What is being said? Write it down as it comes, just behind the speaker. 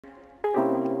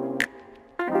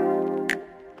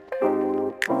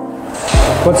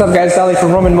What's up guys, Sally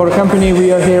from Roman Motor Company.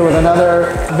 We are here with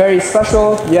another very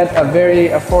special yet a very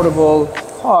affordable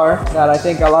car that I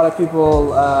think a lot of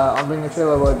people on Bring the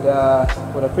Trailer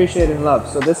would appreciate and love.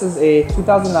 So this is a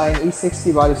 2009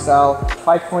 E60 body style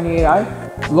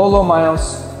 528i, low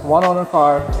miles, one owner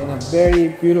car in a very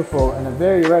beautiful and a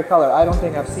very rare color. I don't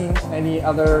think I've seen any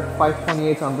other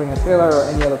 528s on Bring the Trailer or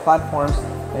any other platforms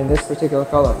in this particular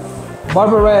color.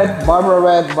 Barbra red,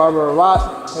 Barbra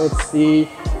lot. It's the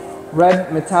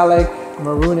red metallic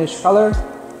maroonish color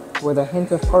with a hint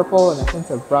of purple and a hint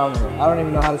of brown in it. I don't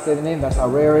even know how to say the name, that's how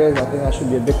rare it is. I think that should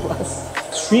be a big plus.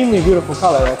 Extremely beautiful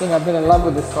color. I think I've been in love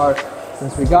with this car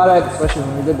since we got it, especially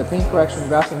when we did the paint correction,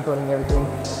 graphene coating, everything.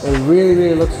 It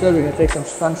really looks good. We're gonna take some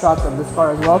sun shots of this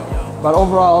car as well. But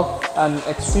overall, an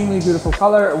extremely beautiful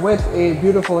color with a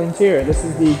beautiful interior. This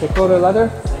is the Dakota leather.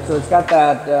 So it's got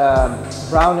that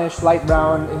brownish, light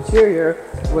brown interior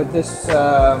with this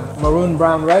maroon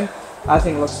brown red. I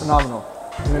think it looks phenomenal.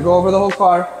 I'm gonna go over the whole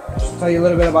car, tell you a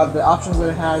little bit about the options that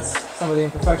it has, some of the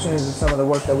imperfections and some of the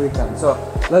work that we've done. So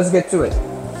let's get to it.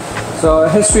 So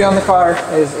history on the car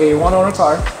is a one owner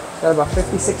car. Got about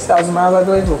 56,000 miles, I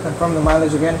believe. We'll confirm the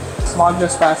mileage again. Smog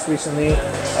just passed recently,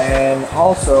 and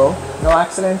also no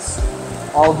accidents,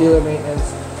 all dealer maintenance.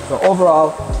 So overall,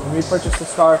 when we purchased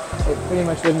this car, it pretty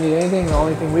much didn't need anything. The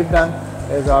only thing we've done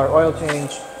is our oil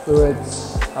change,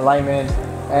 fluids, alignment,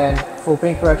 and full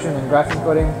paint correction and graphene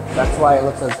coating. That's why it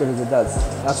looks as good as it does.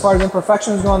 As far as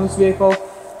imperfections go on this vehicle,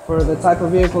 for the type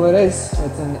of vehicle it is,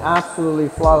 it's in absolutely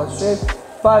flawless shape.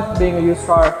 But being a used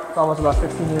car, it's almost about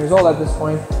 15 years old at this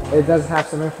point, it does have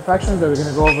some imperfections that we're going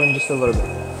to go over in just a little bit.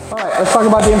 Alright, let's talk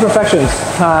about the imperfections.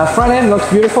 Front end looks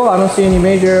beautiful. I don't see any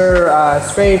major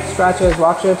scrapes, scratches,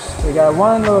 rock chips. We got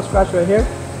one little scratch right here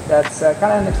that's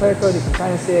kind of in the clear coat. You can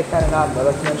kind of see it, kind of not, but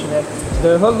let's mention it.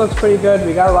 The hood looks pretty good.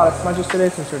 We got a lot of smudges today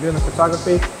since we're doing the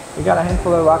photography. We got a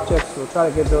handful of rock chips. We'll try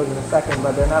to get those in a second,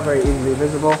 but they're not very easily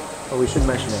visible, but we should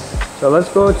mention it. So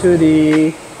let's go to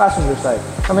the passenger side.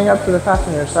 Coming up to the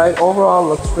passenger side, overall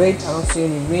looks great. I don't see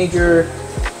any major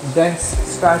dents,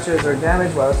 scratches, or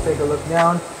damage, but let's take a look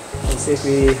down and see if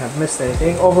we have missed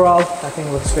anything. Overall, I think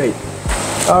it looks great.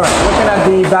 Alright, looking at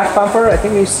the back bumper, I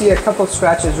think you see a couple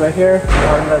scratches right here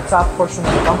on the top portion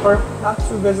of the bumper. Not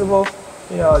too visible.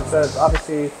 You know, it's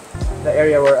obviously the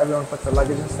area where everyone puts their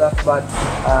luggage and stuff, but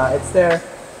it's there.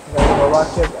 We got a little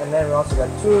rock chip, and then we also got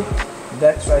two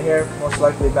dents right here, most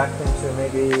likely backed into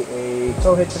maybe a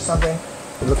tow hitch or something.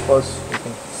 If you look close, you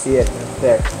can see it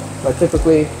there. But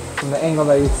typically, from the angle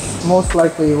that you most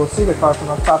likely will see the car from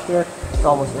up top here, it's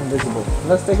almost invisible.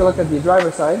 Let's take a look at the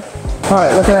driver's side.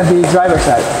 Alright, looking at the driver's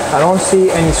side, I don't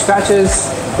see any scratches,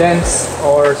 dents,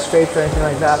 or scrapes or anything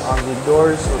like that on the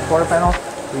doors or quarter panel.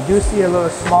 We do see a little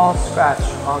small scratch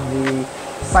on the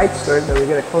side skirt that we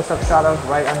get a close-up shot of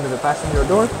right under the passenger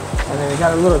door. And then we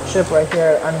got a little chip right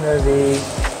here under the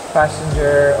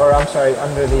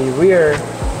under the rear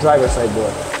driver's side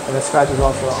door. And the scratch is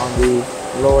also on the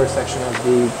lower section of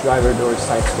the driver door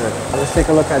side skirt. Let's take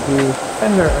a look at the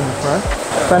fender in the front.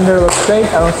 Fender looks great.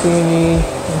 I don't see any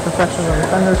imperfections on the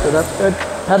fender, so that's good.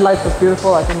 Headlights look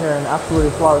beautiful. I think they're in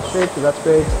absolutely flawless shape, so that's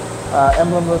great.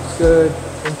 Emblem looks good.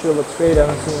 Windshield looks great. I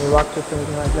don't see any rock chips or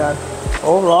anything like that.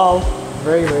 Overall,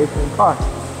 very clean car.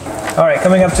 Alright,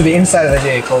 coming up to the inside of the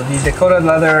vehicle, the Dakota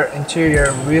leather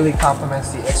interior really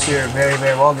complements the exterior very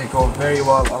well. They go very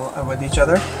well with each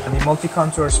other. And the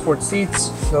multi-contour sport seats,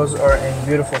 those are in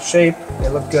beautiful shape. They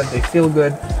look good, they feel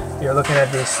good. You're looking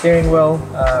at the steering wheel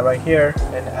right here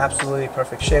in absolutely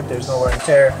perfect shape. There's no wear and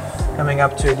tear. Coming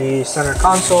up to the center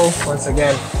console, once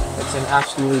again, it's in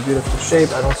absolutely beautiful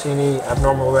shape. I don't see any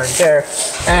abnormal wear and tear.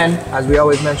 And as we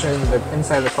always mention, the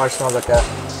inside of the car smells like a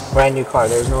brand new car.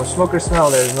 There's no smoker smell,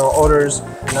 there's no odors,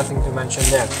 nothing to mention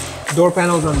there. Door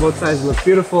panels on both sides look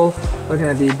beautiful. Looking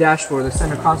at the dashboard, the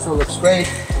center console looks great.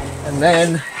 And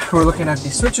then we're looking at the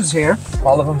switches here.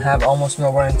 All of them have almost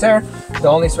no wear and tear. The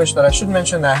only switch that I should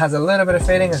mention that has a little bit of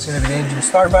fading is going to be the engine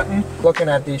start button. Looking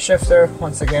at the shifter,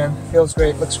 once again, feels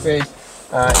great, looks great.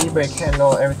 E-brake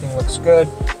handle, everything looks good.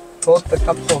 Both the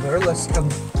cup holder, let's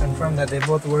confirm that they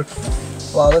both work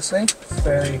flawlessly. It's a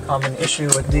fairly common issue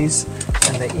with these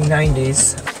and the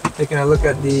E90s. Taking a look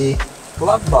at the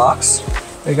glove box,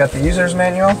 we got the user's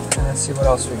manual, and let's see what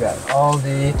else we got. All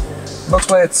the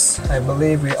booklets, I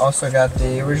believe we also got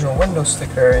the original window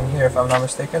sticker in here if I'm not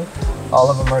mistaken.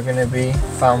 All of them are going to be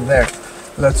found there.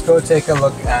 Let's go take a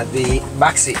look at the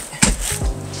back seat.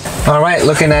 Alright,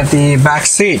 looking at the back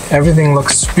seat, everything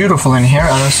looks beautiful in here.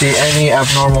 I don't see any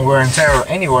abnormal wear and tear or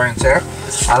any wear and tear.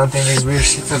 I don't think these rear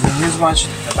seats have been used much.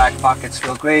 The back pockets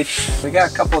feel great. We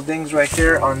got a couple of dings right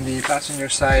here on the passenger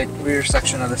side rear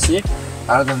section of the seat.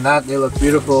 Other than that, they look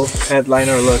beautiful.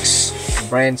 Headliner looks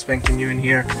brand spanking new in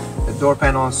here. The door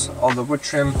panels, all the wood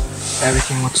trim,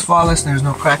 everything looks flawless. There's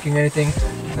no cracking or anything.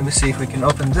 Let me see if we can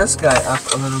open this guy up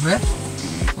a little bit.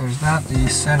 There's that, the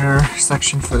center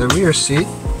section for the rear seat.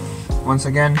 Once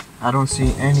again, I don't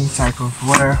see any type of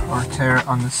wear or tear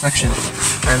on this section.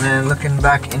 And then looking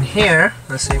back in here,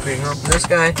 let's see if we can open this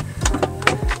guy.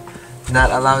 That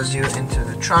allows you into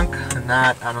the trunk, and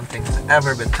that I don't think has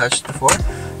ever been touched before.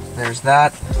 There's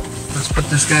that. Let's put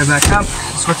this guy back up.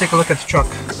 Let's go take a look at the trunk.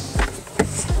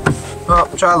 Oh,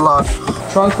 child lock.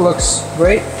 Trunk looks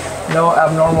great. No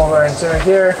abnormal wear and tear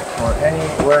here, or any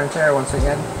wear and tear. Once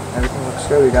again, everything looks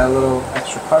good. We got a little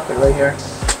extra carpet right here,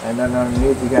 and then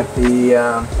underneath you got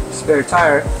the spare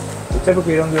tire. We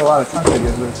typically don't do a lot of trunk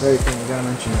videos, but it's very clean. We gotta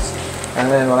mention this. And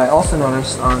then what I also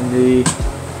noticed on the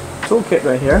toolkit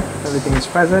right here, everything is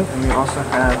present, and we also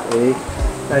have a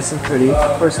nice and pretty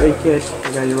first aid kit.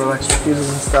 You got your little extra fuses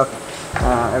and stuff.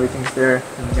 Everything's there,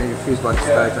 and you got your fuse box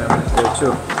diagram right there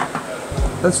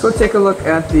too. Let's go take a look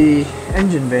at the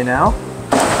engine bay now.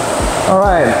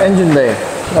 Alright, engine bay.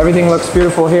 Everything looks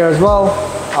beautiful here as well.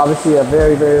 Obviously a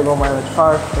very, very low mileage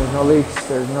car. There's no leaks,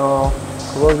 there's no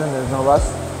corrosion, there's no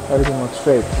rust. Everything looks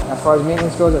great. As far as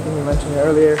maintenance goes, I think we mentioned it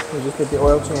earlier, we just did the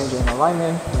oil change and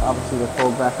alignment, and obviously the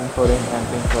full bathroom coating and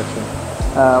paint collection.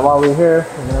 While we're here,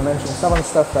 we're going to mention some of the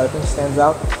stuff that I think stands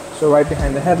out. So right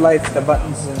behind the headlights, the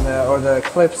buttons and the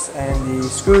clips and the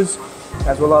screws,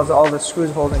 as well as all the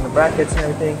screws holding the brackets and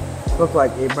everything, look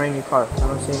like a brand new car. I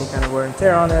don't see any kind of wear and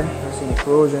tear on it. I don't see any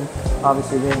corrosion.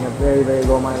 Obviously, being a very, very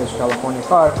low mileage California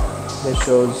car, this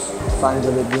shows signs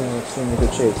of it being in extremely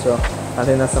good shape. So I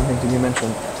think that's something to be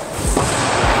mentioned.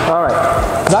 Alright,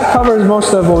 that covers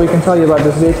most of what we can tell you about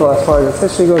this vehicle as far as its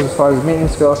history goes, as far as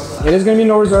maintenance goes. It is going to be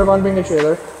no reserve on Bring a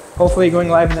Trailer, hopefully going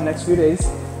live in the next few days,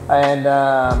 and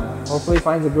hopefully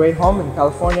finds a great home in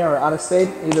California or out of state.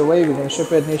 Either way, we're going to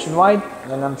ship it nationwide,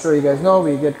 and I'm sure you guys know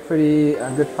we get pretty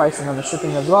good pricing on the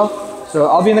shipping as well. So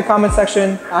I'll be in the comment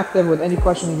section active with any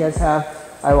question you guys have.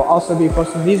 I will also be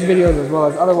posting these videos as well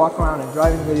as other walk around and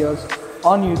driving videos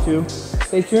on YouTube.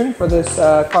 Stay tuned for this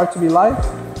car to be live.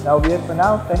 That will be it for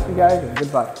now. Thank you guys, and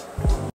goodbye.